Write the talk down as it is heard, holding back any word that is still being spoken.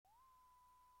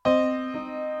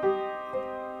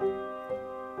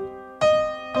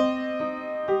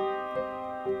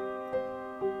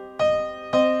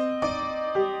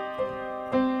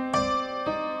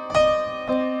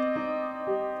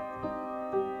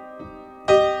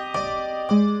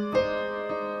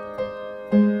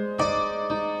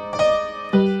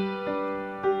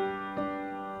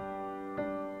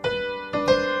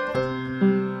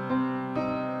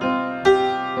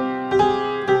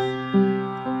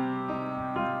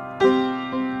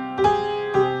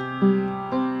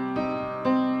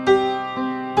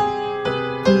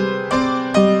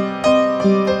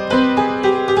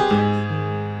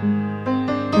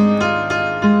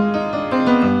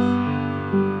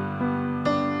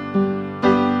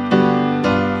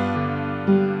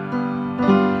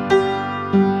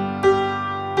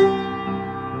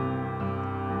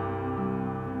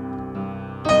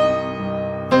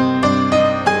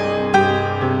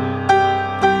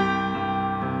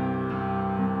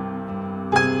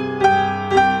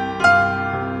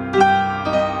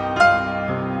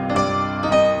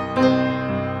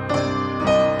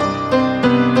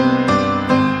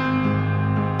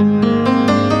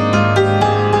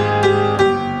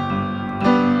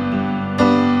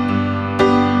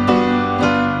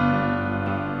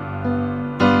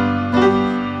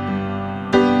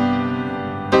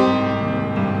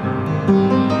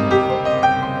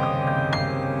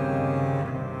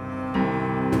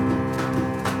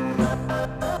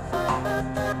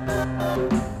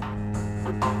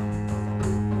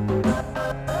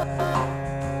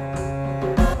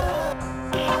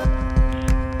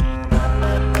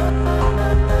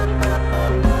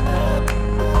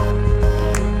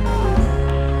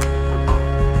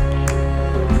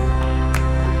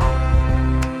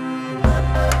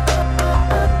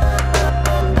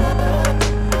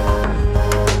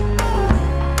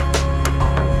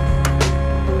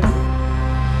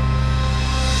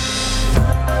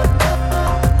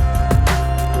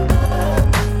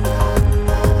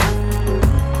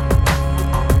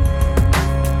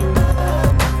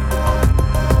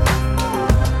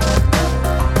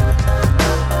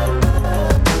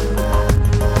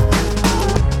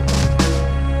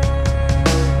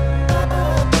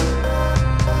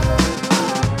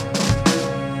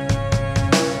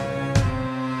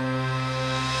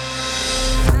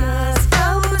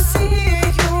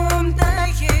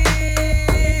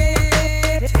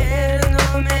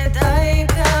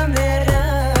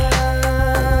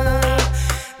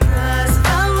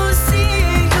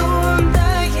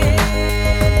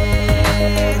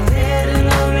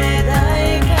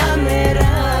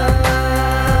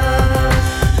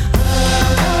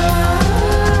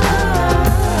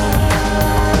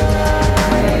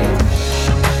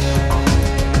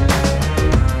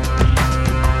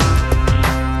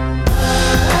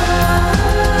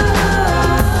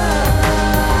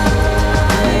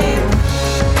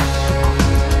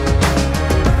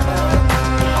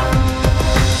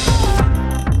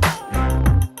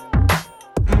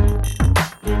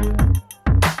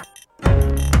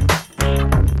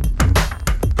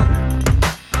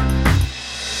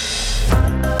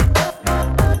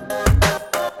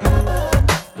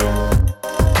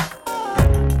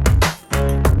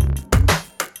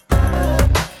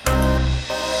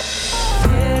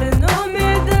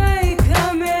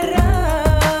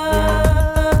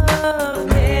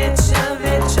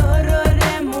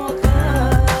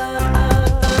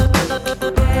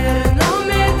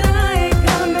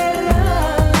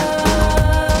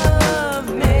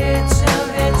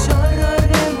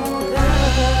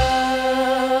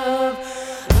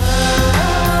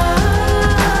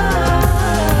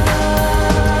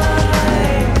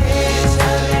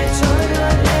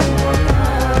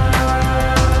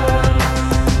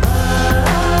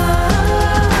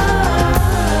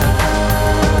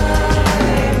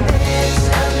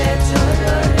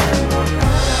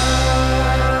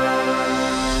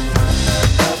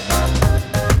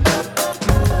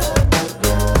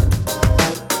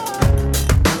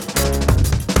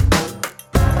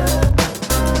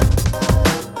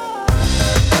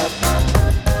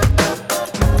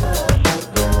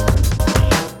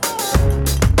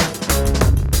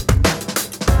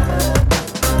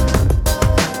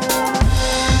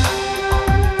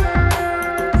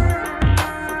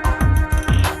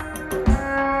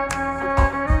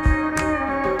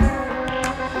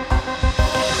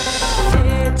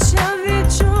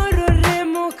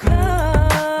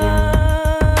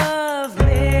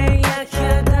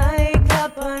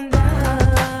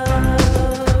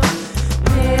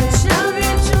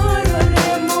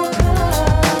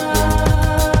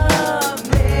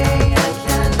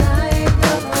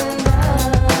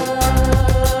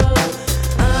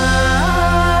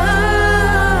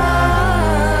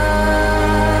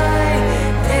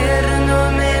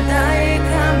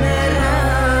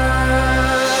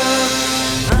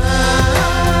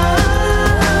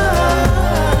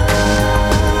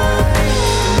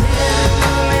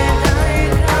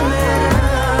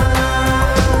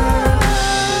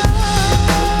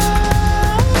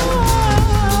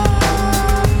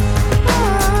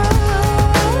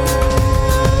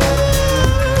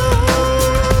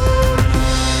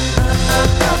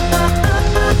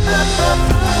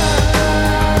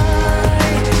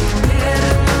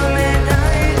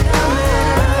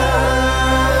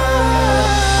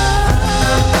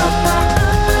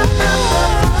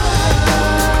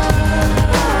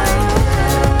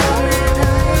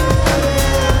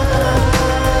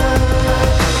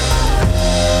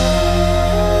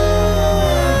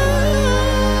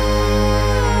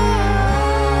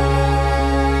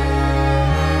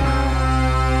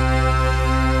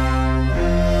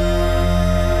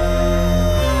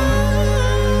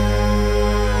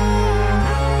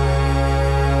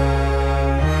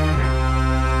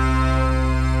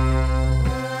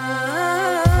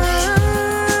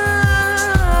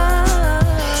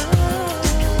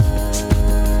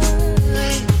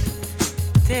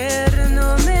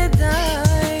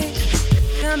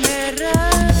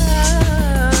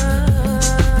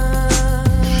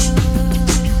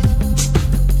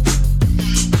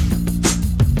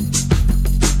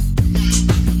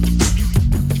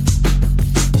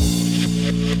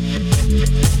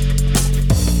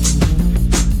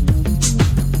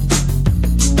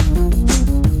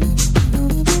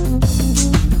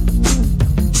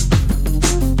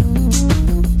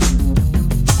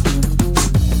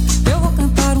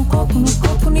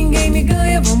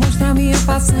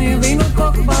façanha, vem no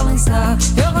coco balançar.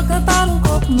 Eu vou cantar um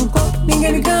coco no coco,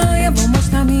 ninguém me ganha. Vou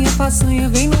mostrar minha façanha,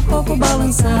 vem no coco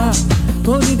balançar.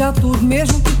 Vou ligar tudo,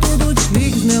 mesmo que tudo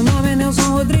desligue. Meu nome é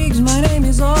Nelson Rodrigues, my name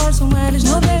is Orson Welles.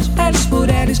 Não deixo eles por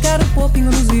eles, quero pôr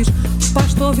pingo nos is. O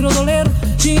pastor virou doleiro,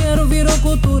 dinheiro virou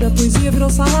cultura, poesia virou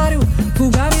salário,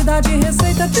 vulgaridade e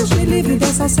receita. Deus me livre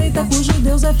dessa seita cujo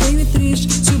Deus é feio e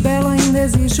triste. Se o belo ainda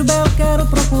existe, o belo quero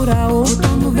procurar.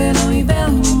 Outono, verão,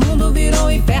 inverno, o mundo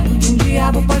virou inferno. Um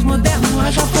diabo pós-moderno,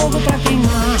 haja fogo pra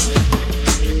queimar.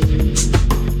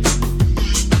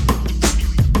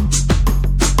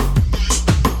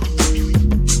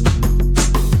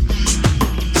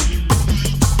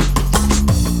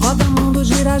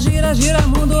 Gira, gira, gira,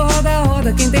 mundo roda,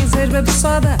 roda. Quem tem sede bebe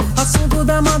soda. Assunto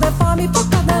da moda é fome, por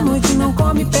cada noite não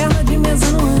come. Perna de mesa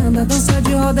não anda, dança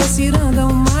de roda é ciranda.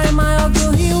 O mar é maior que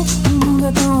o rio, o mundo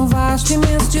é tão vasto.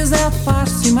 Imenso deserto,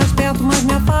 faço, se mais perto mais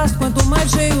me afasto. Quanto mais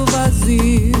cheio o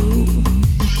vazio.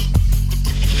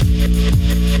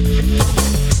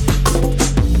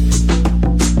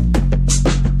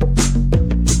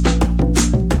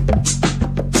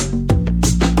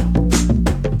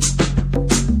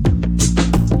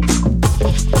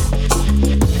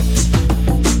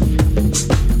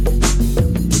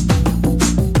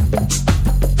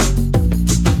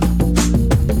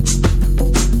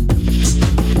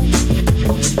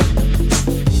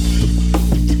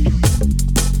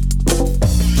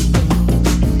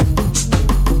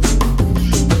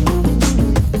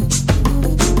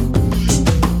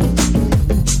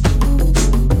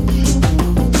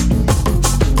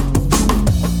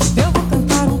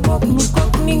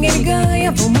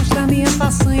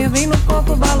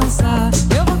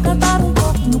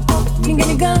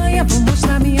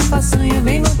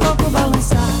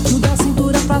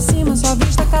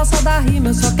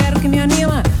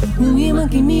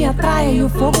 E o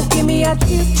fogo que me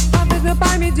atiça. Uma vez meu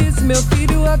pai me disse: meu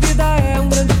filho, a vida é um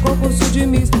grande concurso de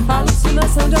miss.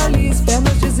 Alucinação de Alice,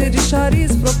 pernas de Z de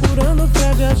Chariz, procurando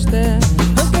Fred Astaire.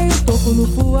 Ranquei o toco no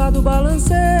fuado,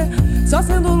 balancei, só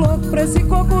sendo louco pra esse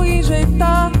coco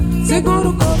enjeitar. Seguro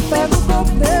o coco, pego o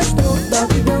coco, deixo o troco da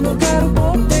vida, eu não quero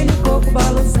coco, vem no coco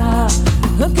balançar.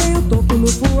 Ranquei o toco no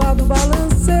fuado,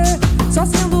 balancei, só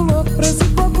sendo louco pra esse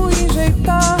coco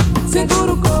enjeitar.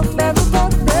 Seguro o coco, pego o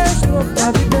coco, deixo o troco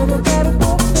da vida, eu não quero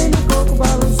coco, vem no coco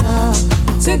balançar.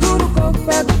 Seguro o coco,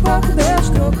 pego o coco, deixo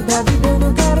o troco da vida, eu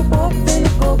não quero coco, vem no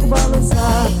coco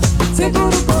balançar.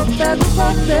 Seguro o coco, pego o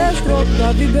coco, deixo o troco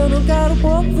da vida, eu não quero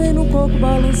coco, vem no coco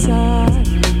balançar.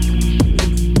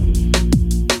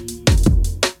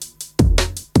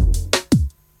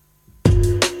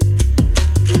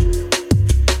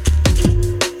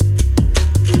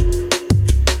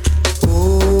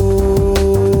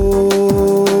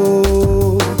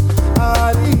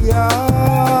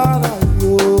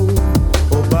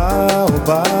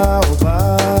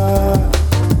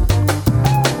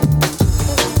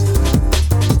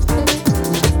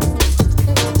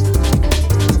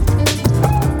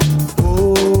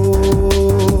 Oh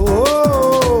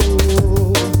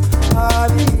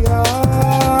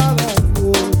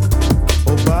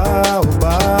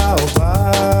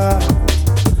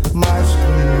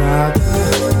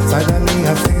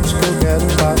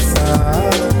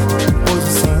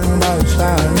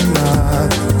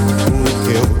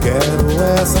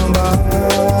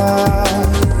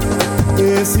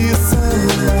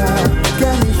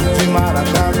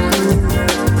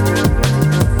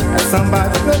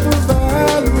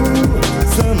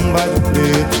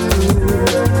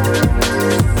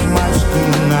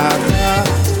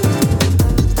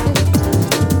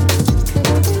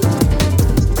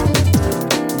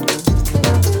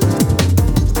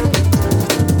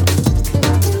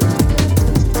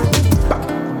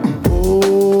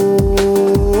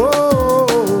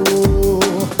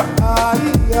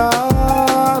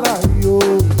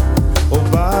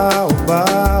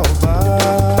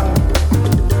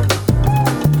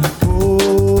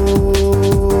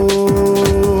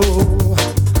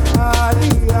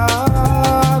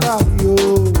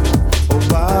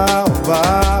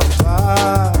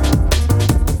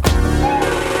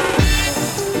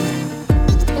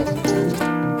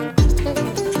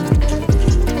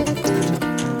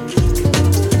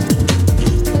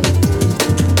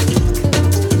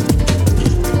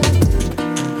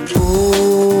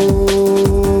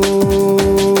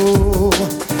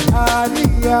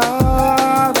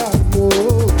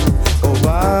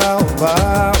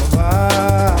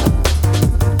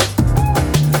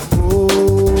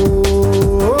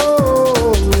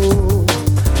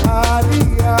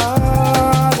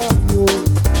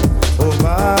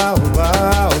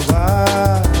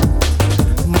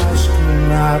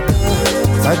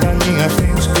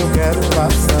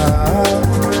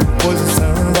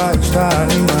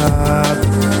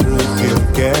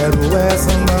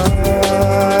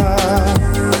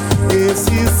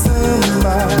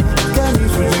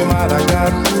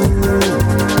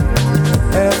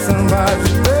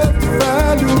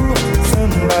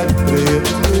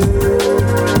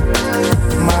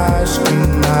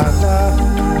cantar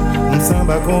um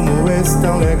samba como esse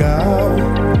tão legal,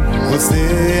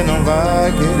 você não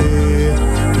vai querer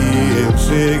que eu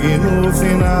chegue no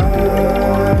final.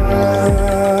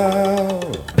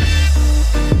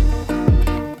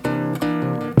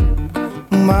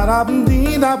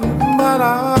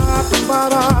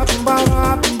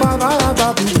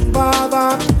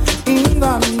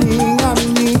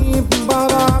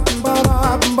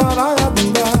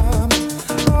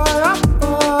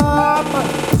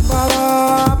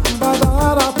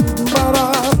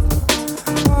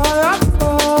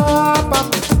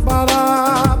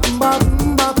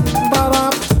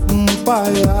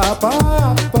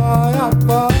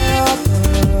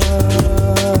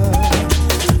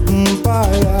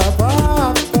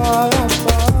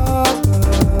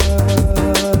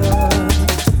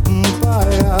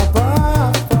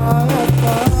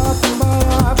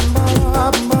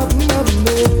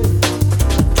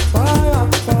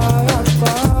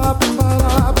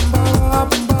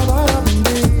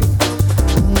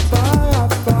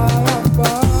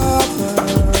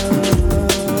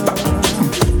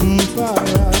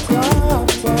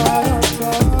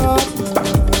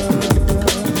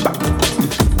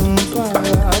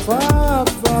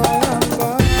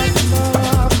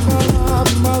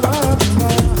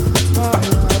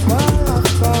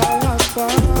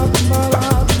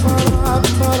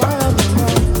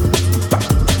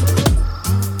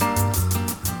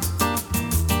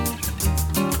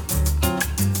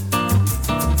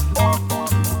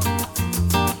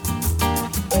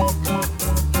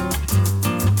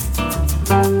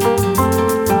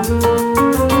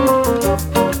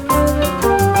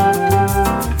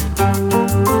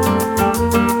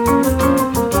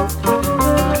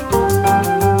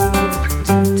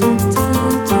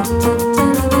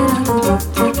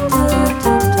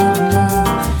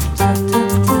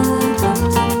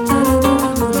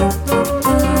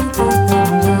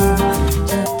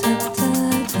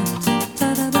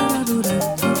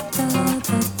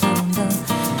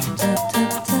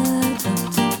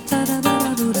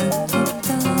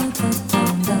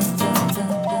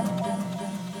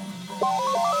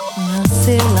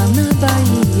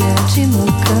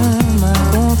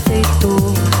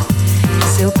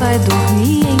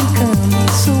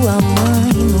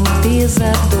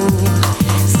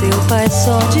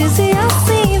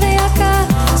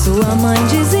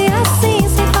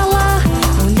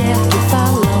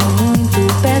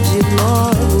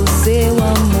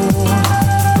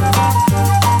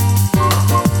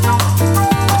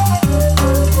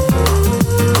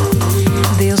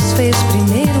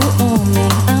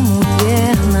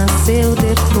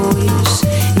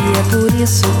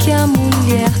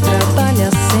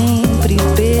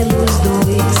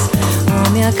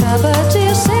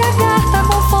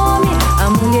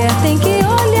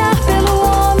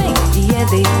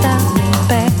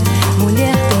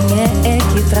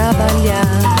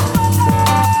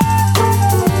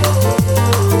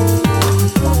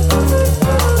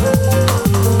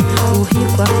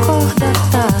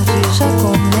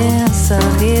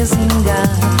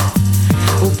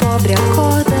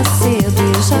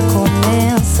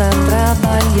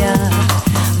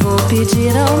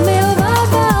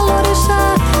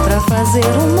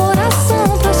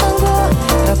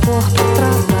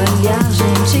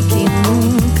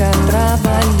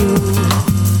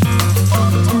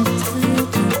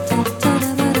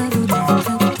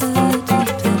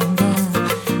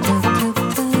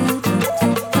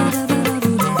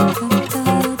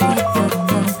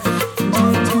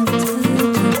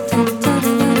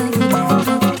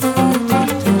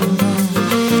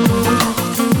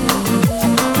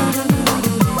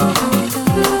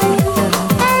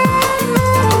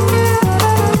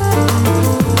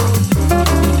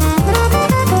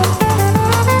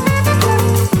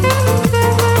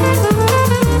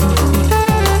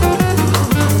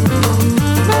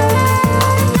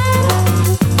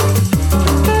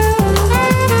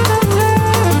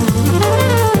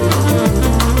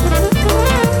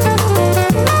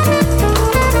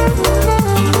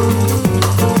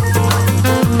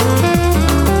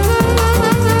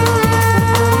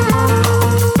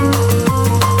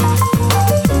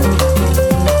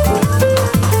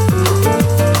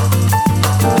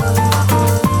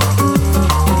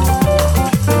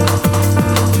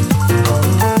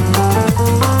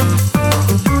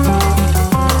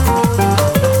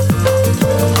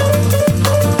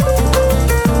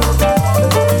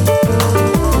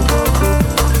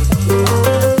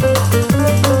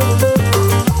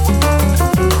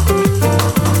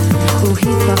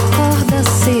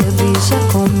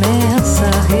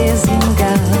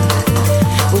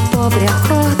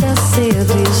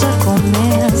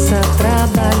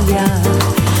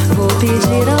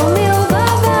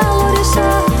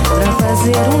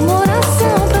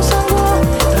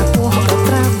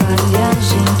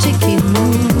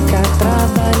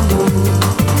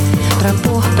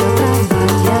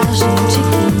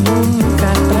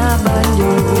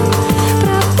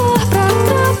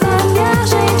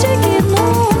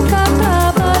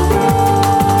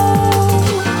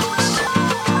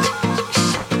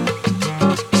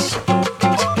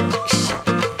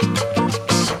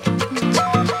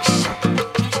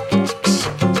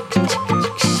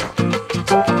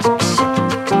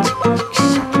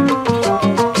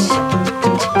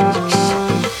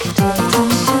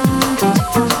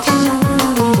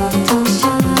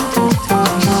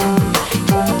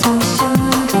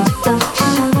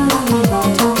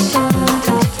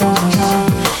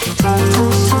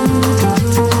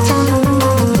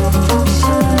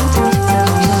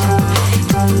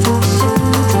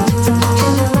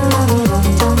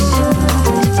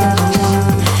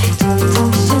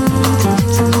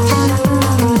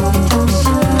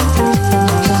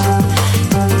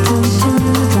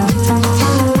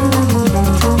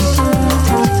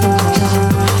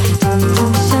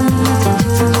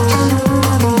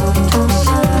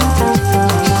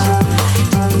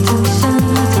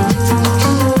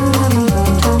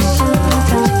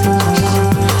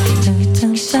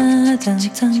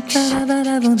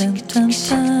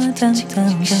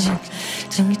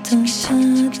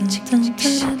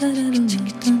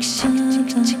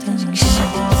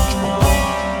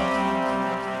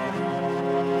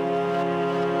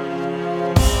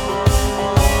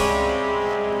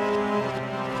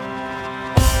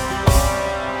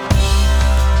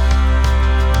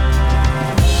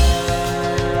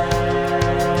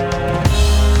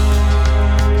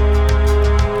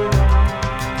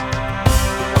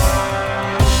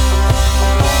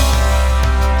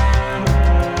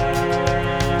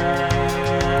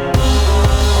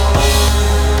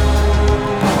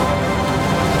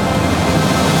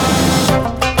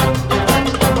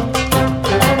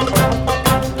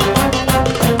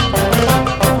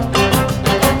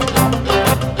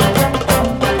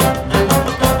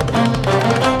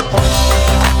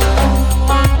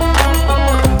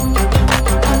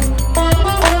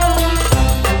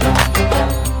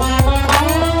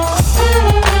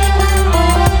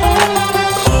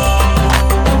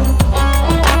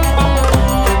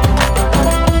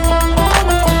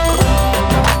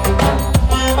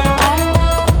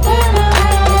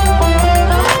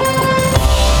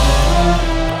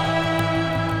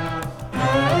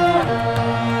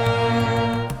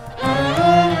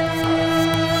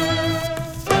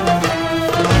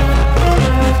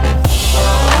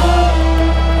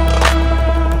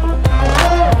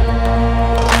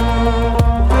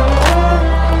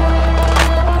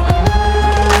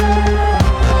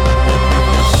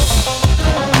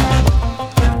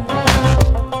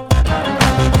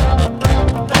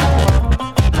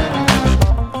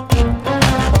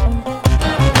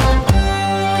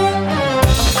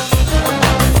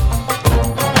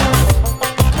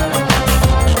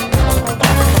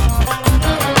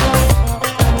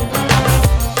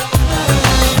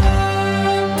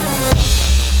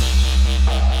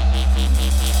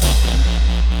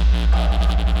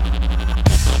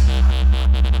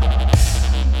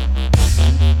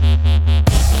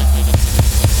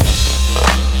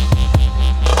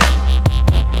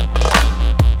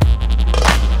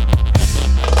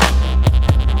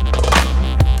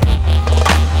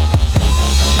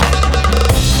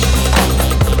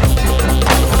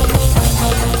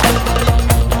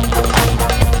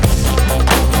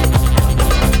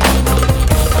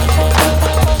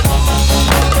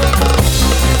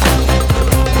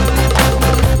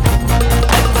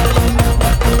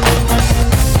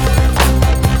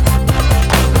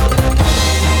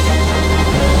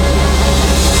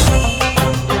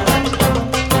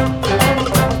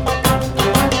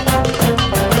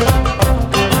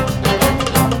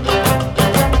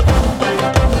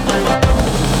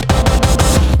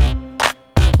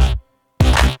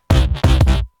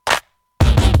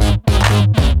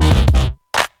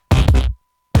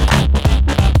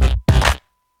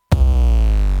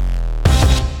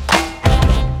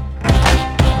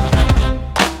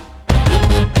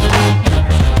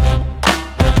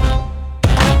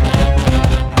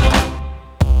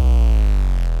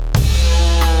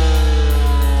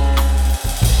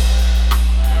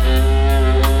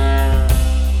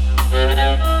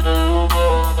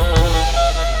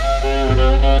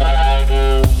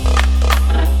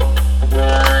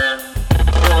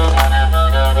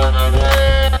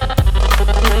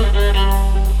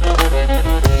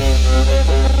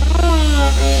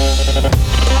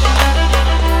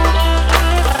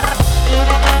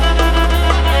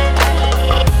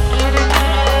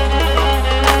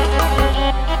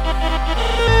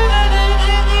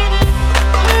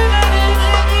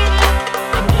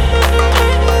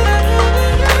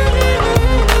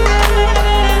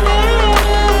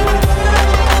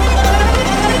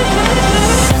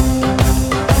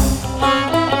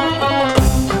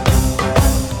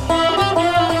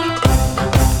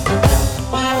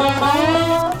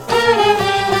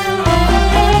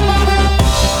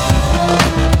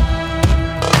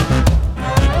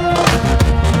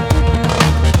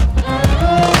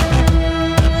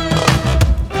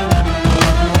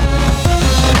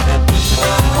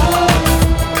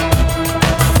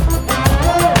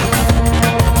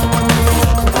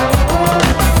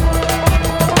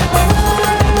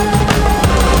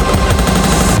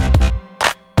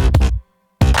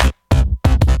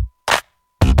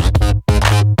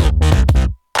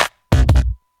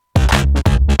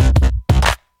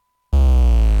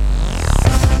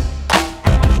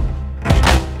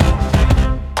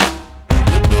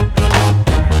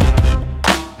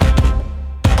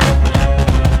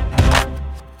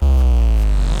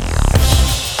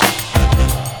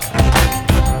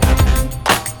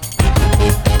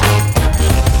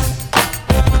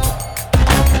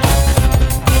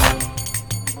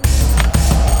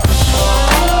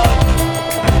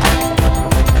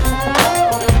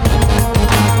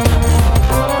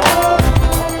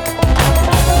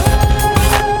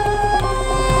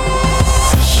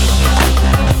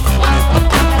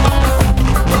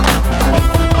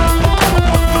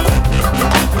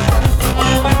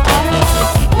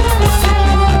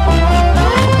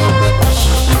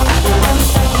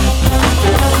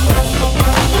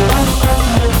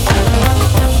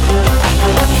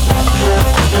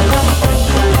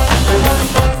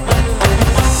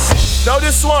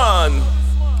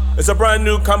 It's a brand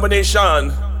new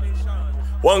combination.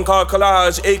 One called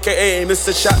Collage, aka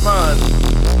Mr. Chatman.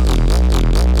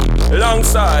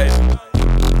 Alongside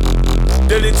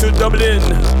Delhi to Dublin.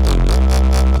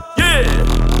 Yeah!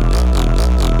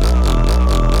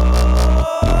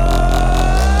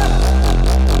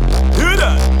 Hear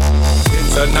that?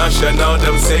 International,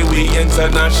 them say we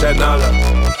international.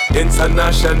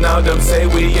 International, them say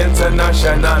we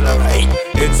international. Right?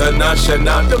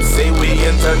 International, them say we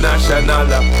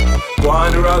international.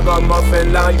 One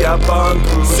ragamuffin like a bun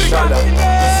crucial.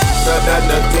 So that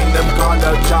the thing them call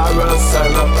a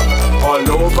Jerusalem. All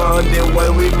over the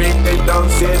world we make the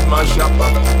dancing mash up.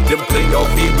 Them play your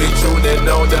feet with you, they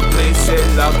know the place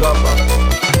is lock up.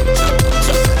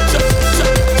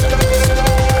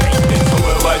 It's a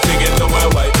worldwide thing, it's a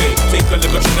worldwide thing. Take a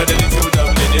look at Trinidad into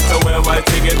Dublin. It's a worldwide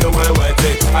thing, it's a worldwide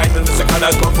thing. I know the second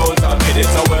as my phone talking. It's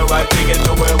a worldwide thing, it's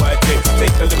a worldwide thing.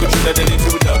 Take a look at Trinidad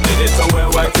into Dublin. It's a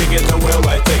worldwide thing, it's a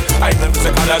worldwide thing. I know the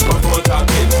second as my phone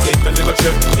talking. Take a little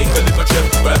trip, take a little trip.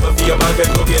 Wherever via man can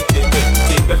go get it.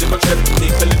 Take a little trip,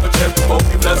 take a little trip. Hope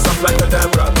you bless up like a damn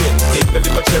rocket. Take a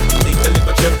little trip, take a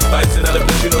little trip. Vibes in other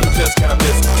place, you know you just can't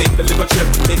miss. Take a little trip,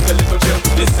 take a little trip.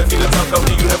 Listen, feel the talk of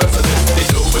the universalist. They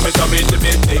know when we come in the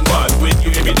big thing one. With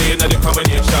you every day in the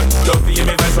combination. Don't be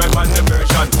me vice right on the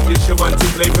version. If you want to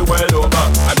play the world over,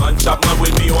 I'm on Chapman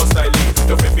with me on style.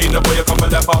 Don't be no boy you come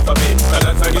and laugh off of me. By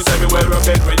the time you say me well up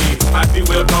and ready. Happy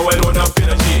will power on up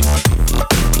energy.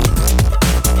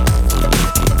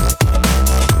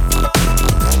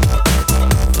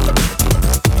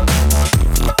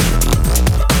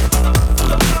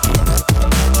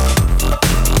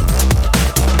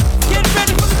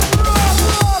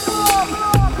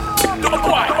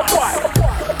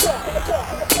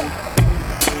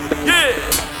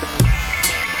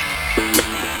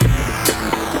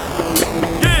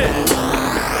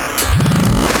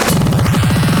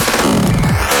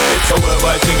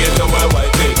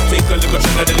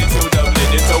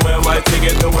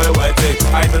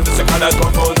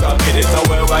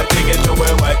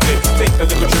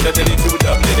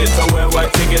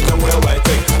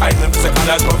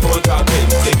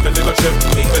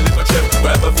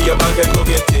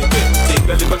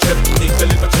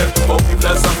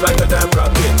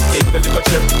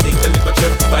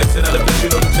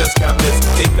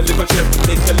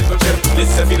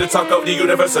 The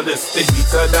universalist, they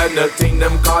sweeter than the thing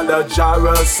them call a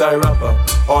Jerusalem.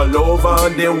 All over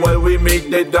the world we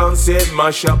make the dancing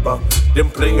mash up.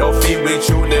 Them play your feet with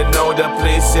you, they know the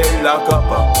place is lock up.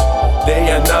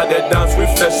 They and now they dance, we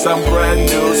flesh some brand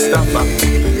new stuff.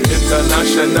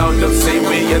 International, them say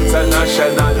we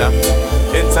international.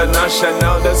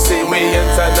 International, them say we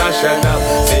international.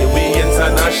 Say we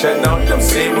international, them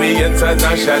say we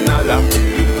international.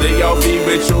 Play your feet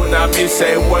with you, now me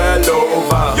say well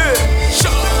over. Yeah,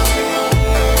 sure.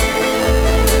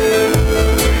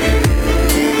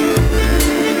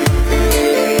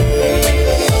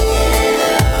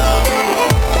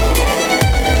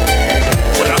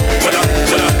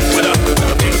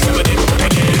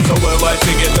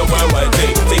 It's a worldwide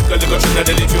thing. Take a look at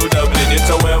Trinidad into Dublin. It's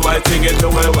a worldwide thing, it's a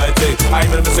worldwide thing.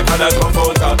 I'm in the second as my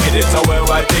phone talking. It's a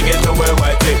worldwide thing, it's a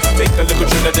worldwide thing. Take a look at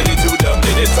Trinidad into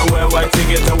Dublin. It's a worldwide thing,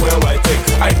 it's a worldwide thing.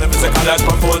 I'm in the second as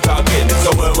my phone talking. It's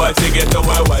a worldwide thing, it's a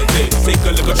worldwide thing. Take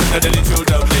a look at Trinidad into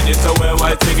Dublin. It's a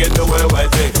worldwide thing, it's a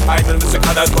worldwide thing. I'm in the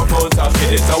second as my phone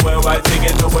talking. It's a worldwide thing,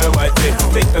 it's a worldwide thing.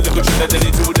 Take a look at Trinidad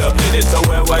into Dublin. It's a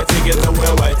worldwide thing, it's a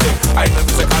worldwide thing. I'm in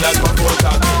the second as my phone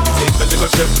talking. Take a little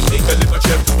trip, take a little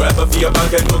trip. Wherever via man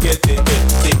can go get it.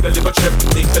 Take a little trip,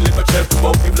 take a little trip.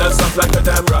 More people are soft like a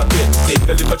damn rocket. Take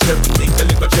a little trip, take a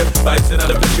little trip. Vibes in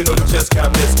other place, you know you just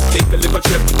can't miss. Take a little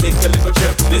trip, take a little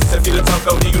trip. Listen, feel the talk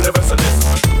of the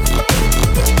universalist.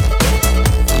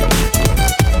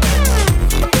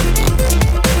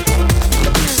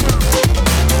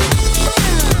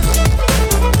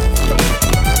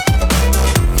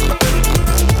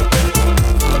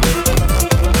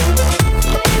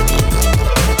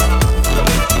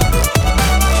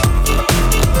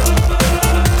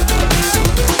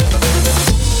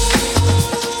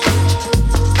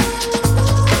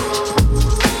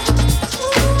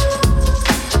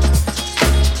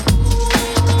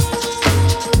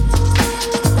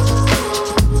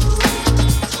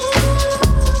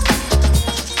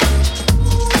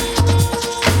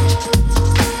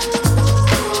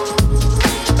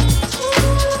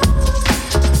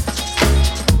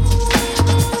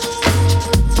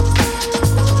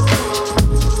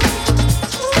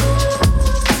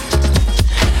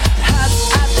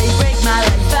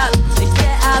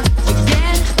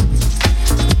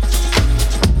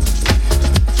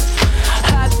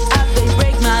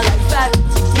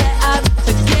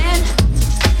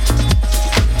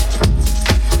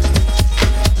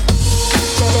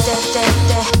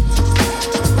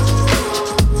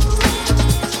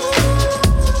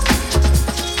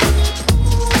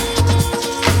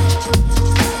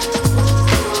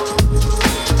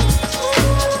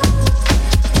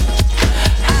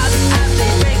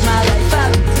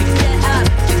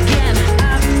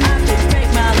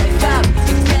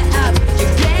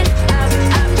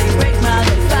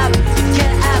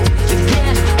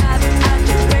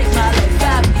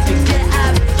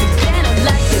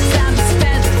 Like the time to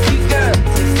spend with you,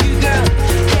 girl.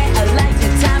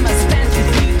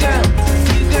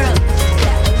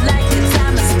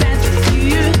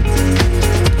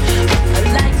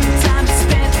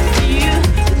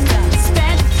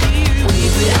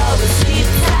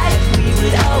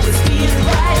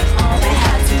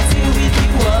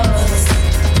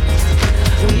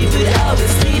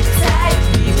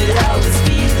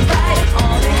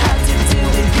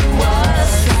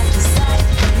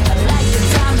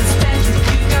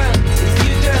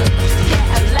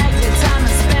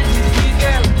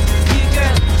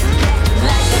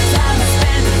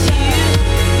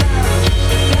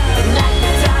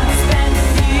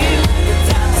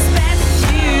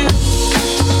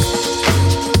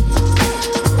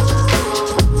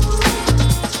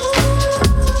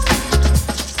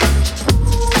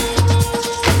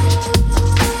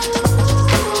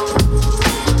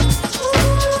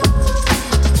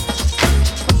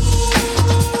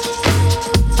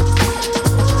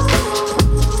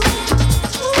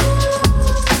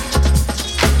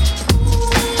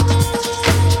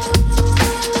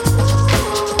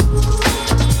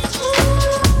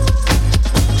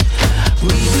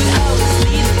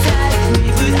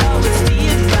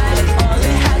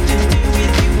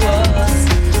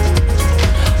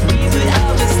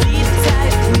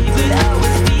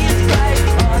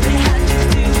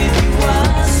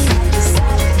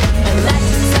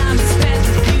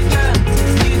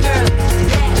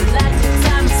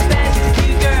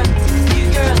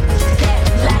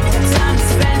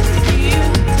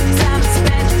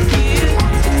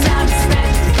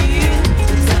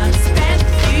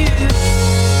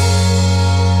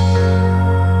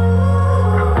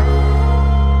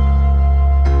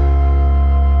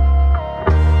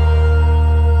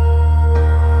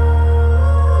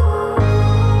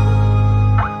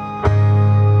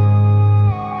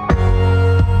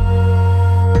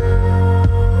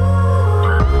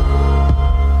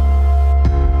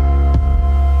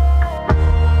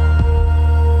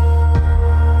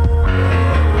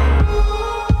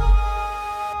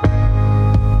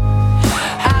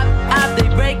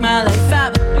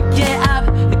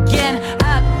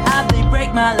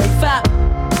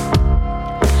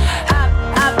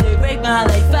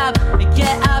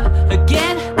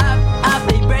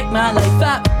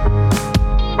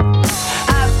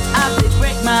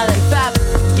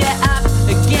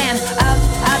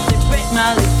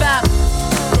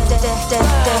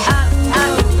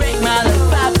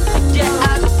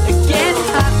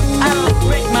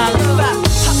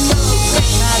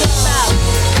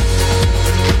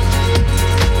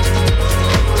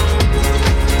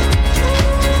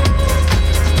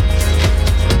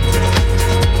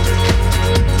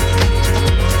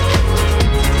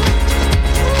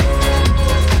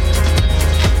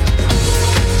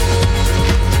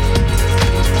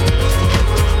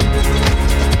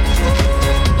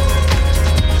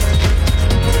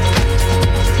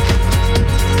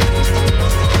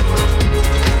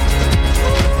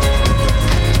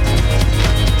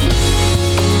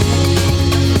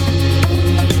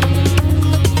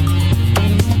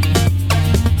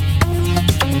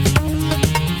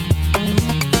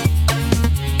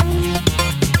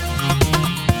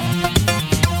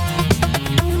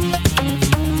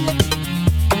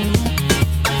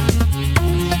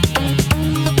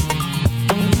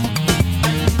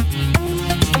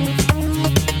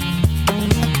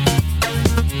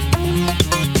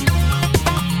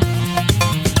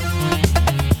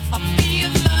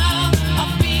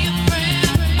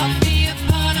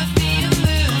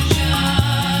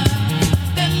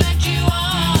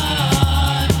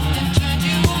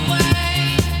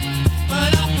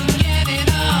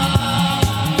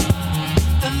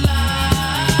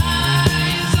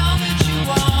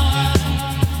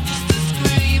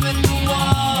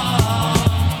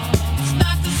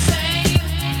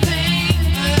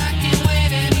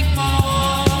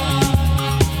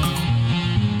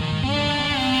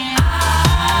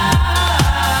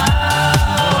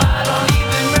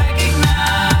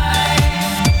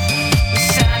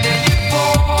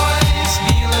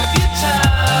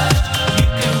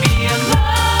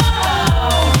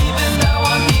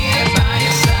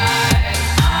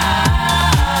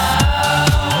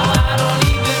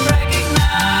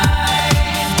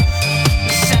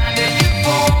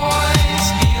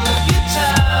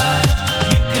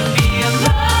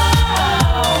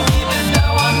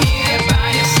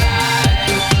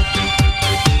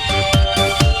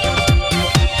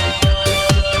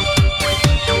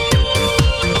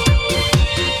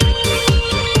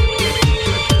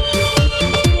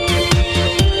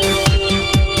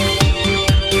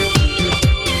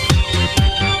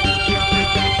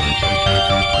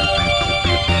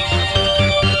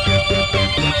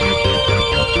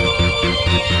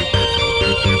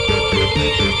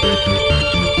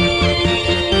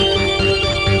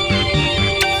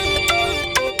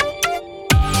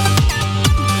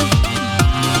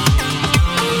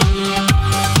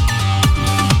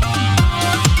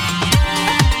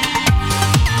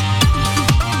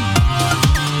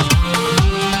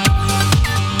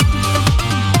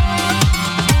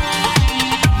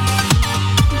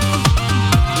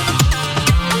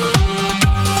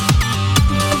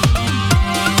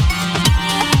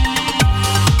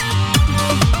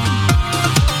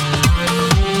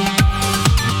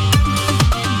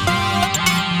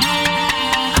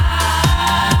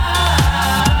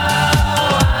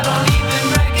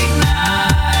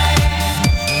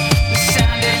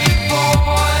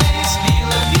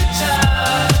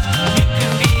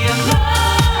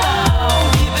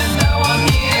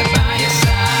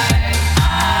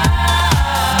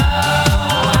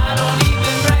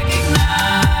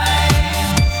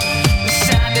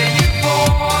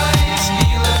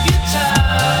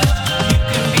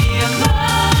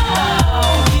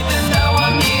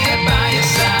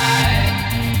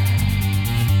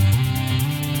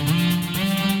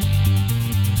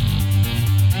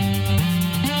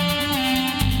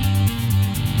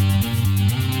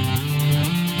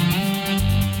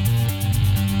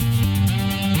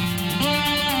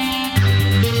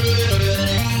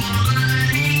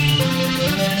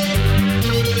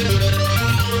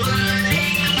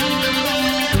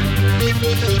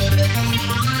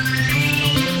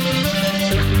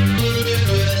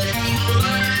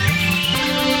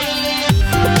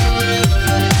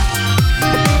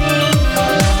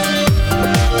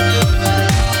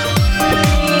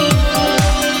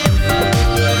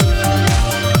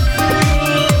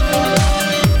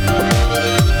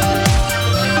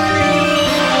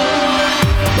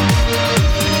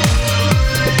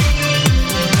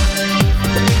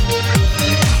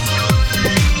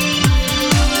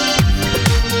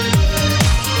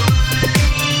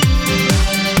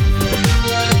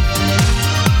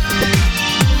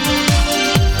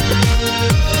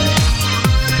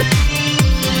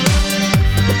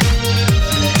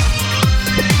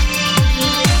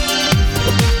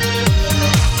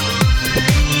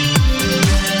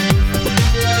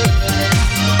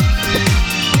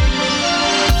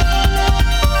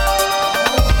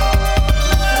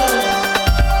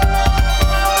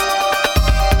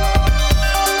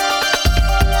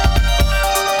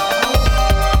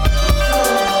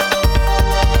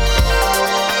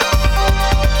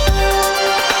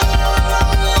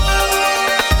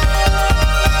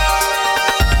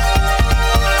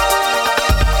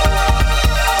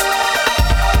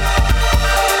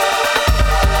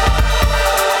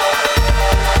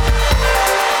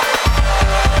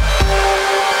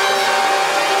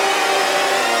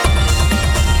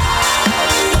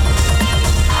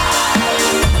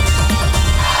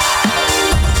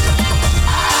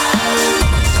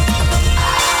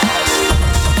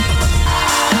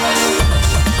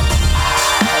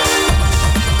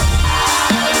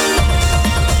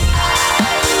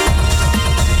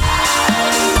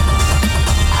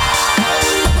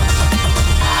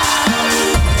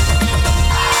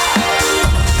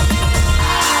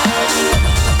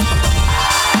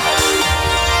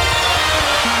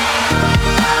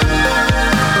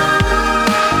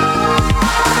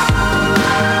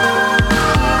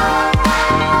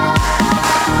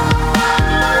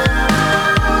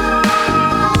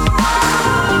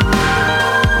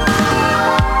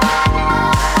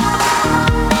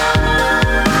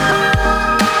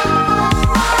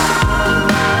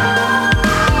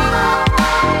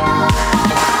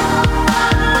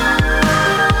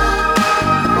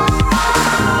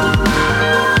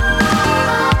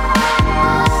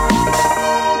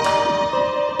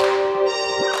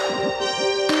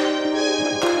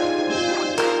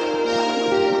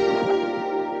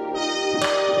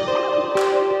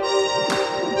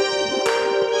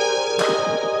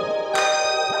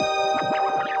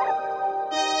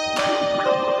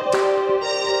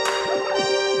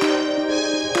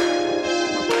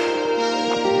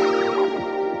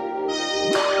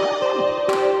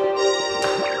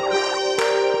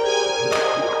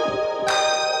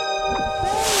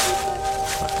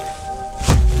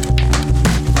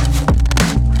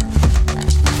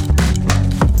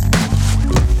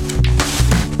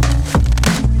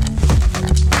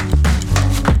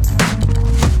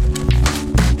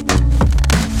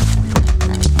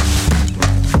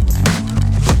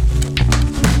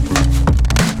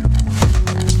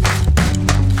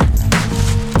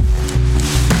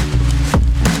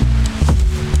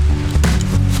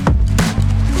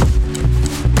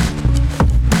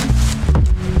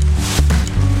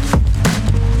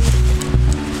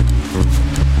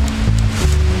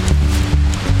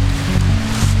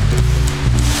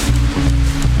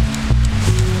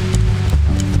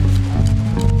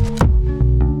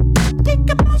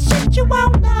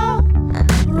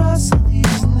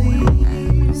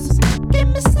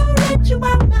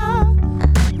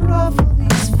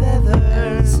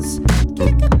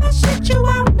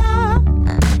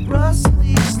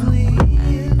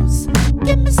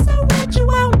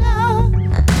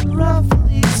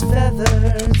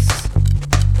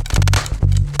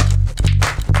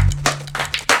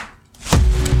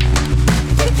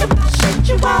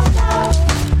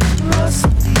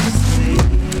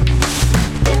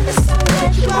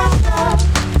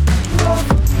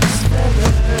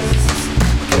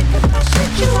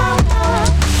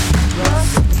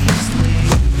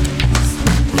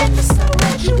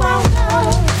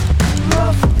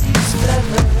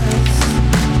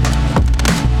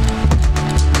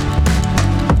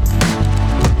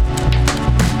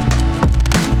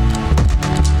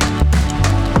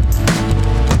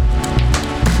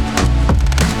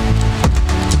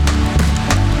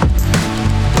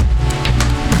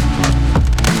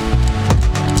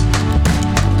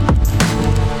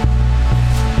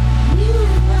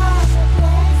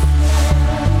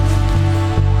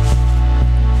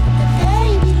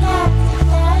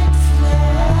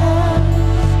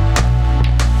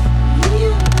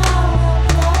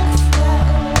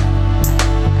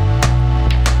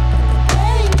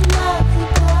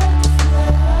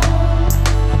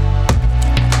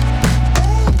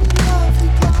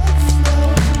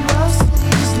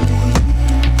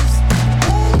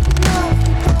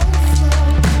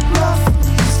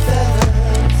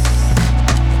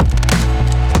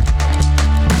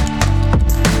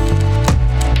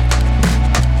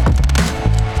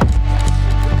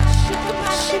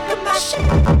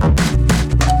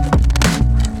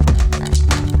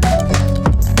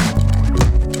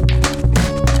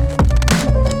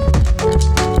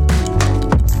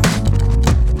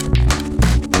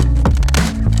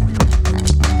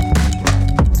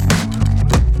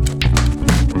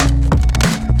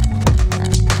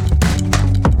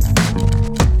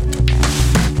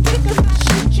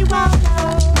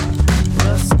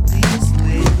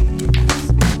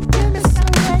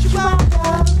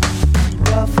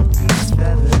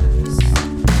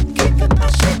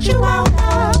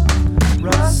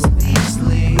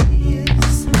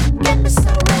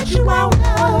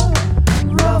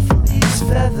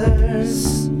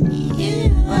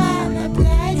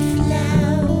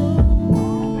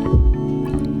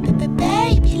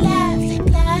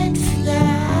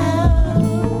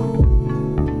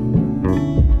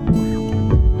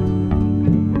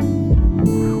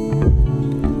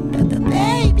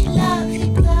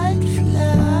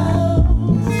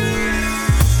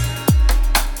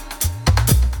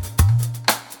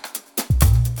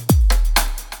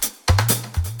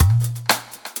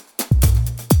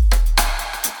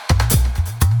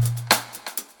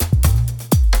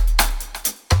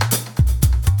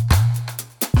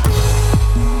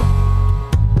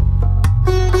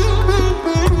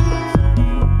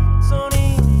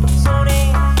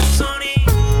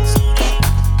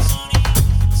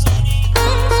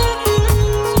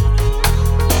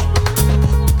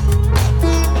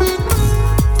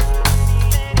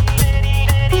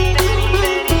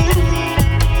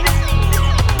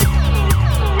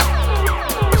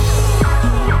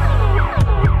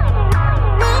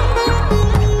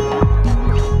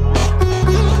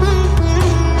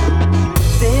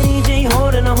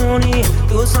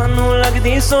 ਸਾਨੂੰ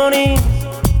ਲੱਗਦੀ ਸੋਹਣੀ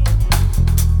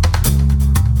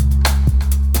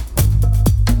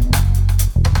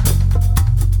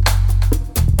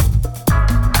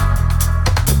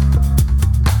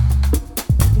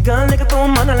ਗੱਲ ਕਿ ਤੂੰ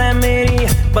ਮੰਨ ਲੈ ਮੇਰੀ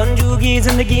ਬਣ ਜੂਗੀ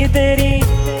ਜ਼ਿੰਦਗੀ ਤੇਰੀ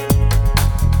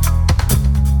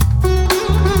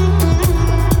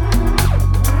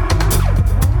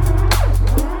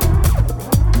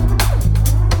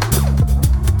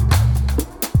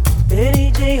ਤੇਰੀ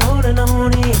ਜੇ ਹੋਰ ਨਾ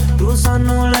ਹੋਣੀ ਤੂੰ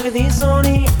ਸਾਨੂੰ ਲੱਗਦੀ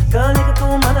ਸੋਹਣੀ ਗੱਲ ਕਿ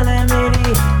ਤੂੰ ਮੰਨ ਲੈ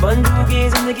ਮੇਰੀ ਬਣ ਜੂਗੀ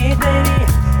ਜ਼ਿੰਦਗੀ ਤੇਰੀ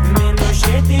ਮੈਨੂੰ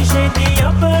ਛੇਤੀ ਛੇਤੀ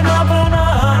ਆਪਣਾ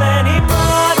ਬਣਾ ਲੈਣੀ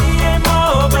ਮਾਰੀਏ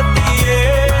ਮੁਹੱਬਤੀਏ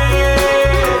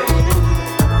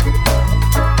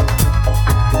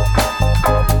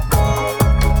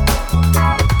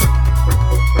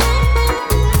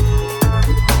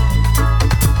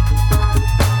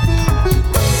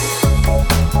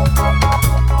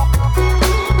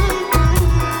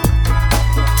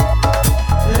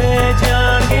ਲੈ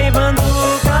ਜਾਣਗੇ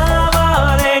ਬੰਦੂਕਾਂ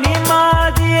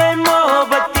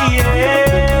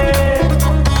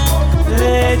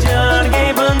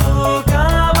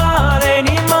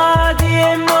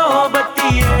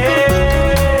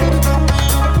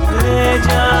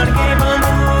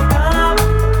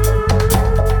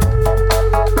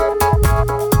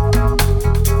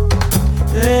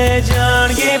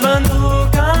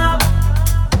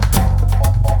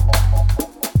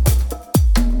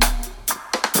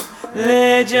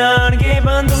ਲੈ ਜਾਣਗੇ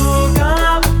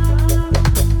ਬੰਦੂਕਾਂ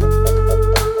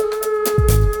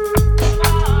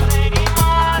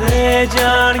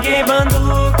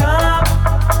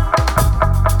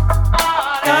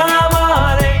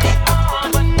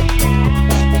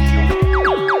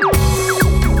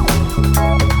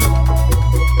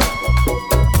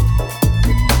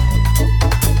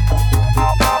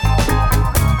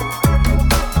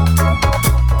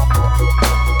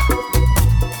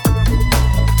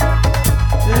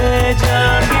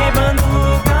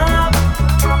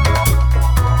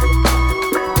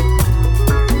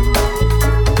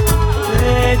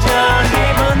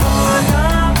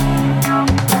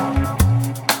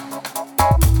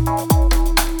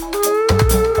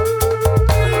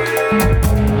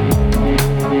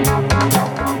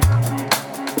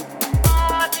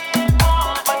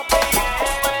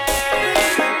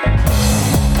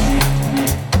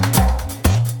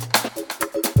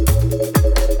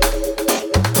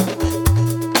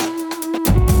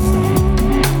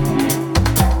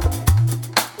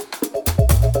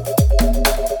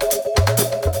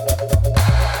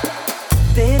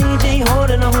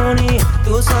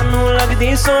ਸਾਨੂੰ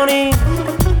ਲੱਗਦੀ ਸੋਹਣੀ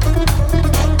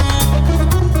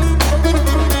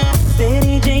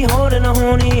ਤੇਰੀ ਜਿਹੀ ਹੋਰ ਨਾ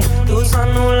ਹੋਣੀ ਤੂੰ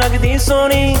ਸਾਨੂੰ ਲੱਗਦੀ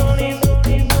ਸੋਹਣੀ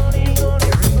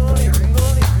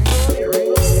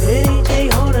ਤੇਰੀ ਜਿਹੀ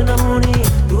ਹੋਰ ਨਾ ਹੋਣੀ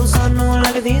ਤੂੰ ਸਾਨੂੰ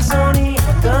ਲੱਗਦੀ ਸੋਹਣੀ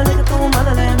ਗੱਲ ਕਿ ਤੂੰ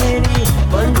ਮੰਨ ਲੈ ਮੇਰੀ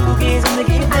ਬਣ ਜੂਗੀ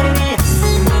ਜ਼ਿੰਦਗੀ ਤੇਰੀ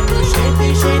ਮੈਨੂੰ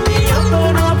ਛੇਤੀ ਛੇਤੀ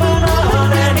ਆਪਣਾ ਬਣਾ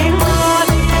ਲੈਣੀ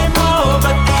ਮਾਰੀਏ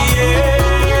ਮੁਹੱਬਤੀਏ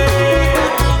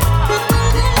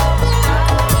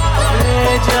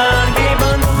ਜਾਣਗੇ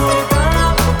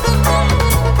ਬੰਦੂਕਾਂ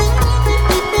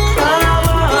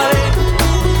ਕਾਵਾਲੇ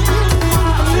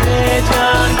ਲੈ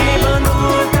ਜਾਣਗੇ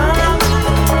ਬੰਦੂਕਾਂ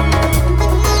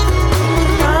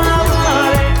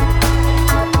ਕਾਵਾਲੇ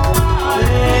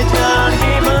ਲੈ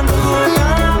ਜਾਣਗੇ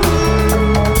ਬੰਦੂਕਾਂ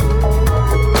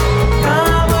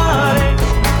ਕਾਵਾਲੇ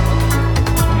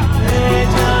ਲੈ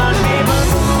ਜਾਣਗੇ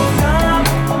ਬੰਦੂਕਾਂ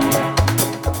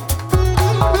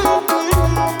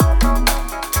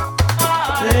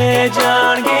ਲੈ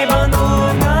ਜਾਣਗੇ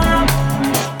ਬੰਦੂਕਾਂ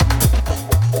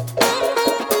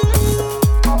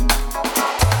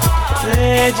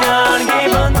ਲੈ ਜਾਣਗੇ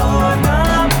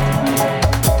ਬੰਦੂਕਾਂ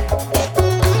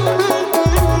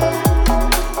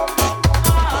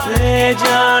ਲੈ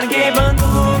ਜਾਣਗੇ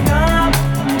ਬੰਦੂਕਾਂ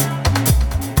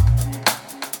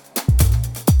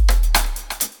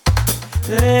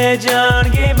ਲੈ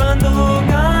ਜਾਣਗੇ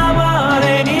ਬੰਦੂਕਾਂ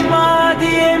ਵਾਲੇ ਨੀ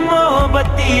ਮਾਦੀਏ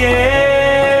ਮੁਹੱਬਤੀਏ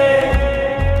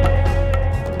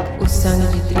sangue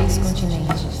de 3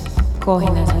 continentes corre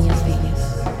nas minhas veias.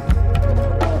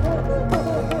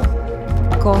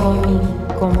 Corre em mim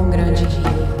como um grande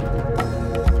rio.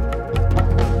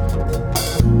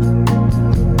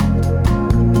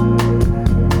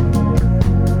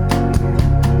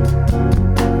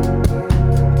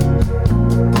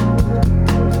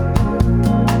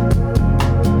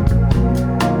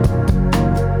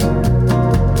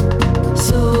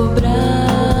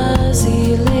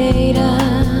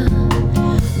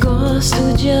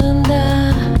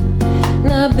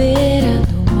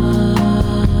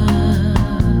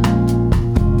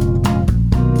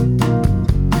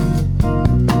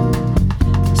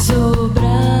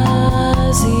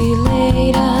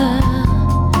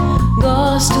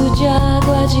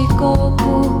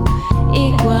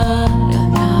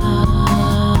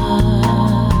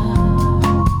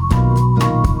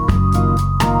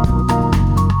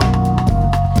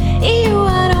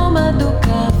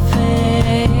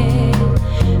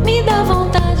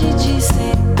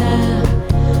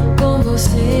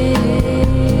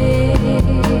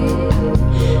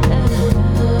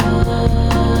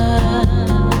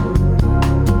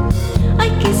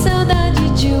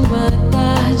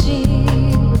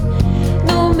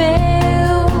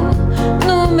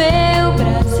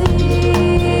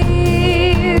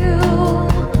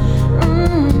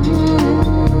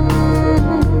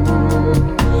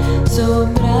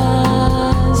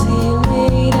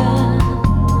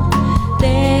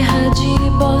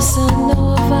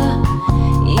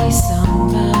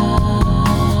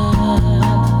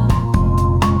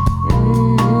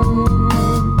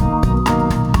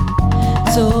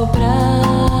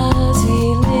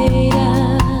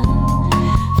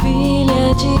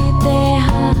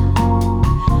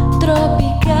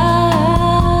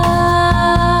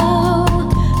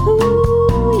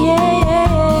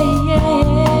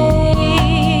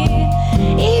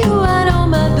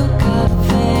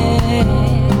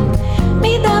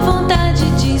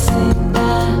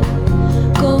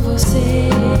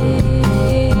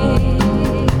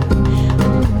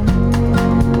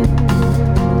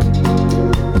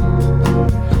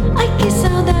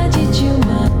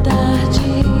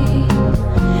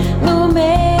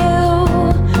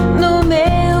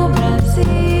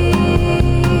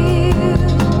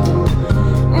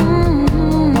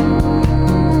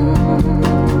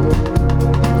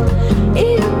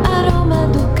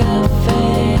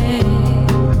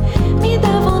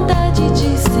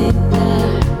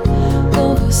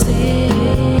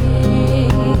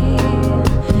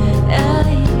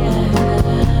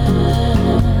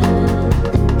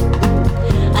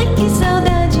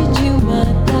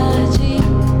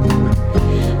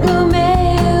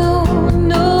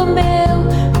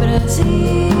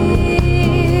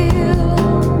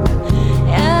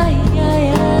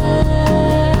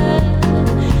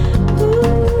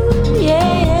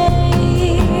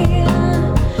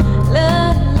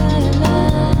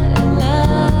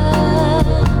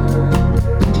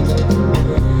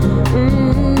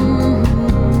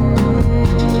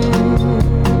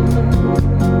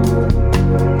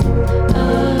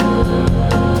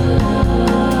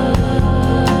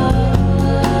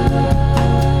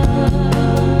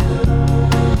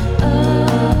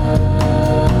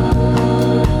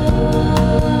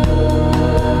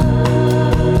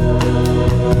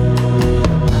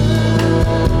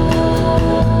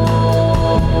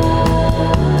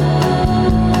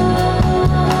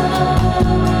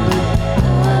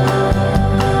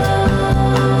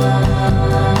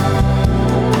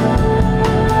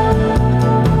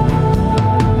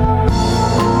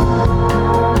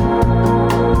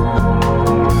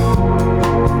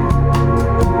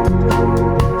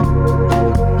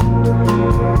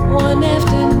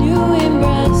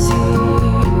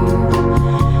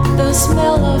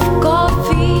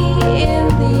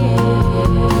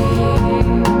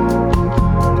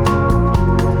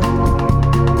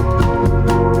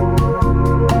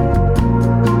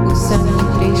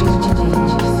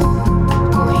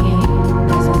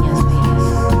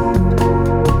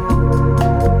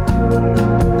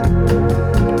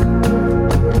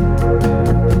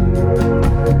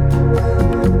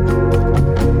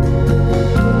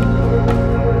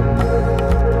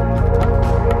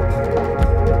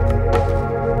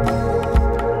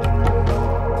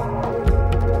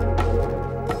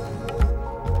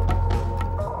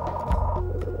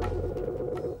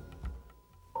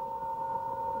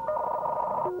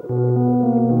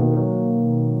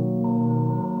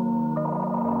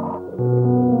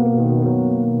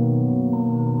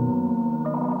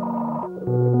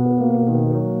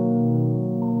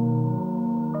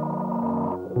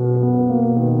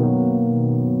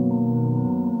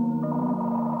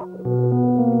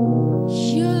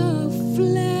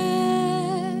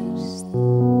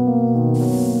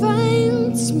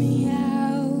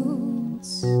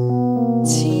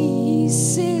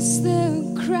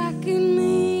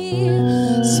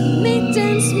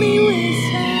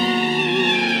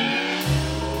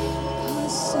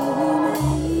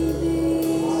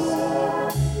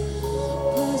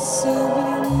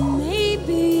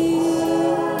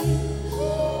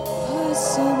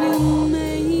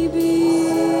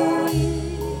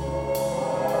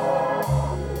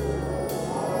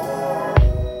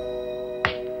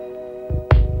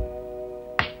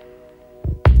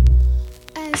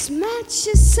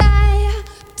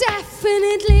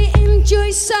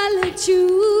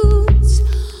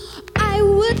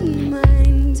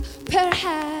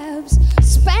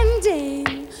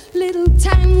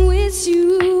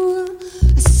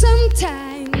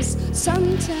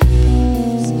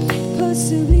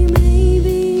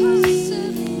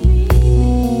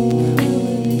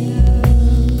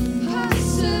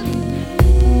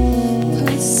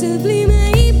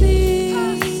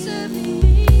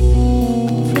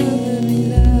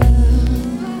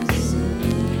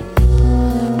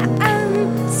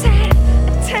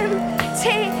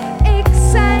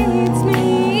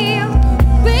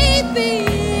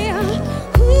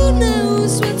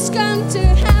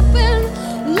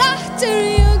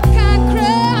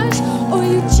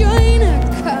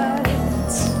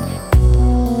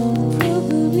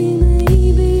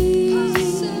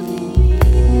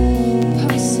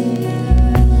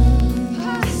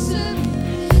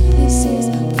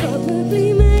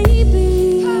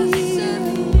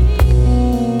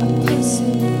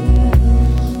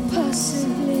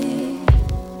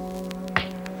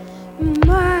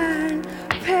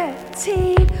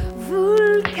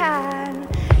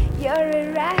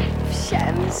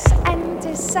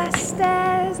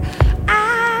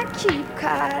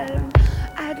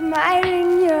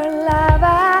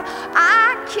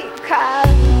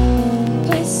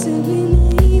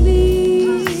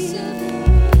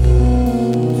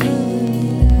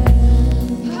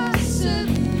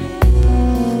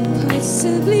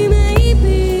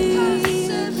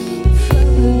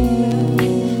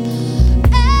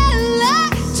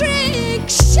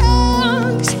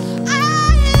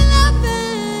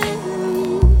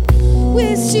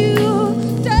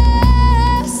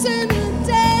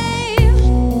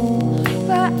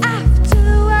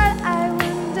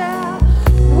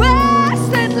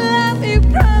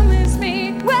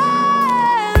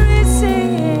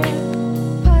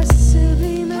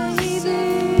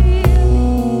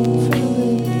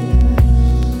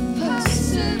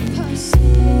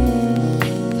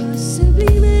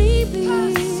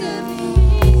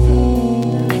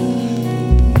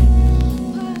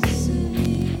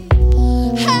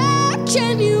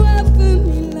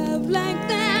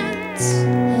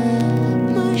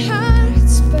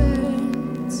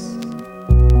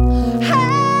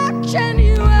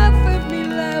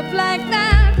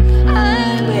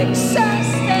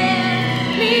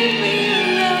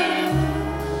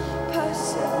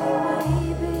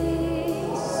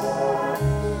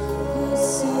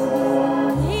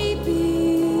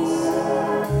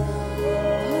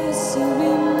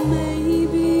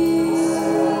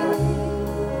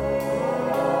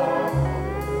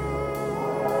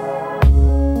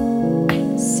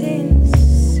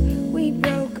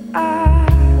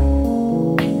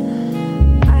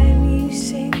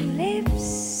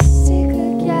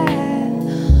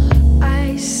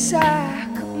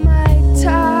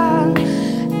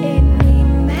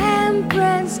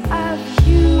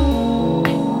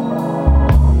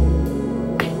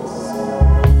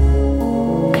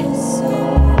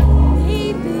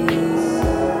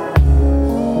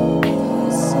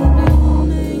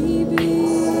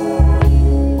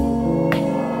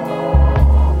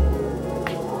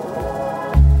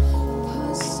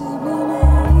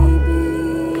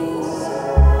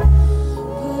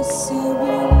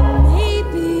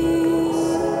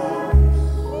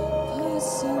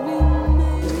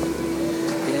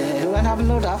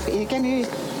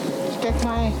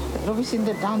 In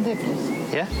the down there,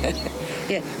 please. Yeah?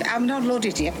 Yeah, I'm not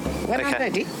loaded yet.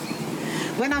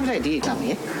 When I'm ready, come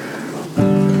here.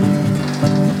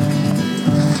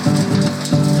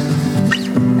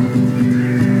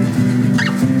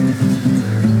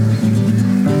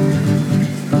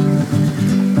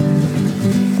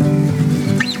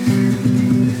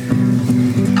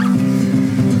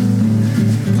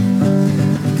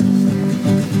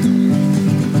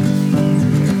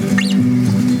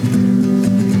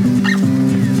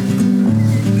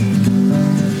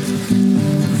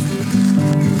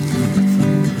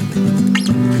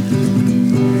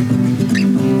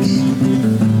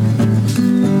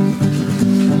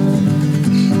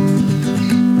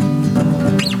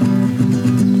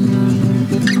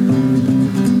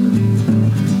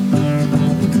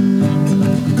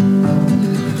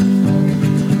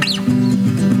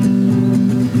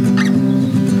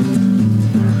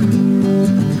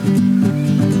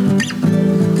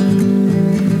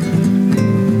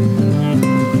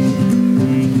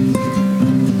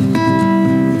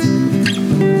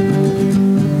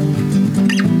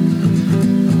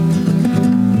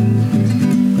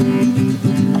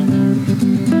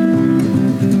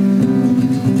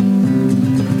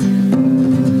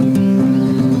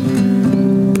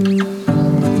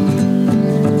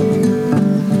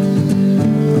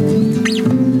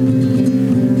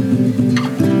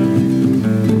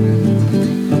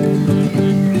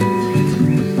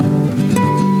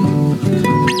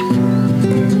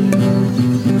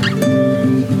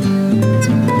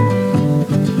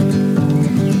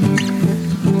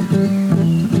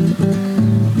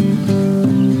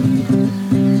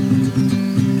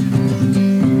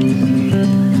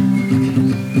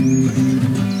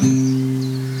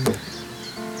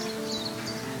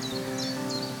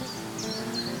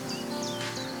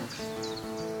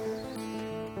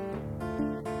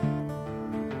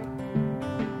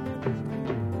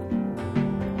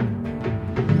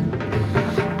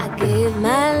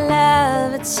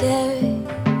 cherry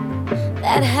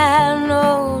that had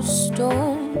no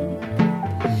stone.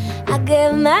 I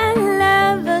gave my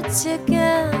love a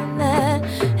chicken that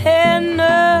had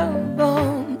no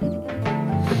bone.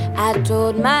 I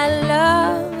told my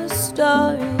love a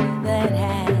story that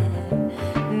had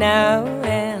no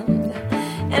end,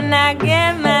 and I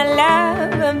gave my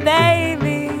love a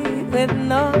baby with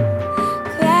no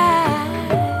cry.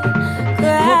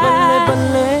 ਬੱਲੇ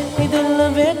ਬੱਲੇ ਦਿਲ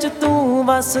ਵਿੱਚ ਤੂੰ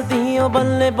ਵਸਦੀ ਓ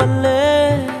ਬੱਲੇ ਬੱਲੇ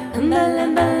ਬੱਲੇ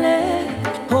ਬੱਲੇ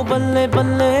ਹੋ ਬੱਲੇ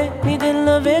ਬੱਲੇ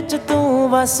ਦਿਲ ਵਿੱਚ ਤੂੰ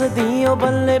ਵਸਦੀ ਓ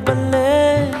ਬੱਲੇ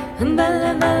ਬੱਲੇ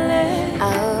ਬੱਲੇ ਬੱਲੇ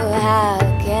Oh, how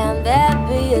can there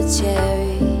be a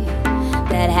cherry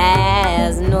that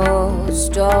has no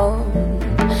stone?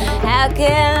 How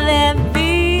can there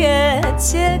be a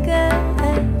chicken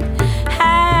that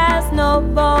has no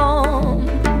bone?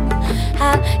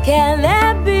 How can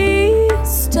there be a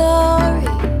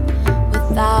story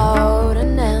without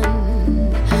an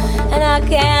end? And how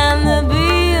can there be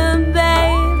a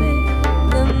baby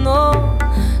with no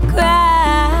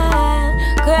cry,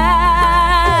 cry?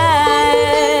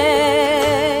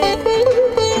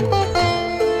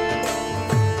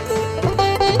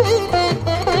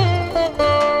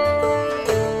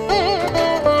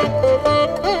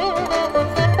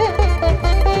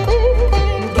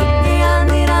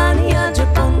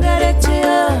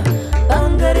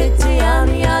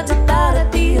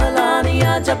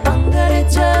 Aja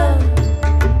panggarecha,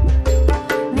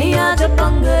 ni aja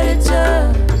panggarecha.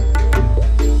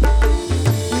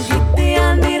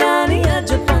 Gittiyan di rani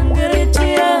aja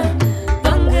panggarecha,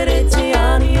 panggarecha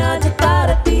ni aja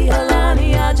tarati halani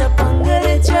aja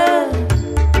panggarecha,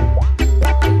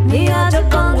 ni aja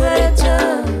panggarecha.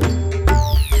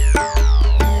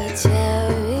 The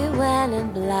cherry when it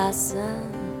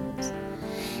blossoms,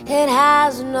 it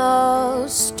has no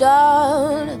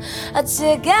stone. A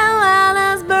chicken when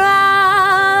it's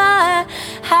brown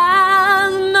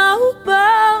has no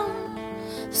bone.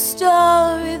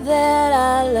 Story that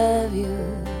I love you,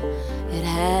 it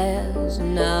has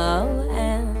no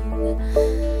end.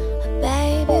 A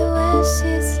baby when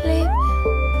she's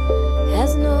sleeping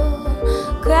has no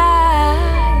cry,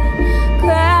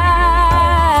 cry.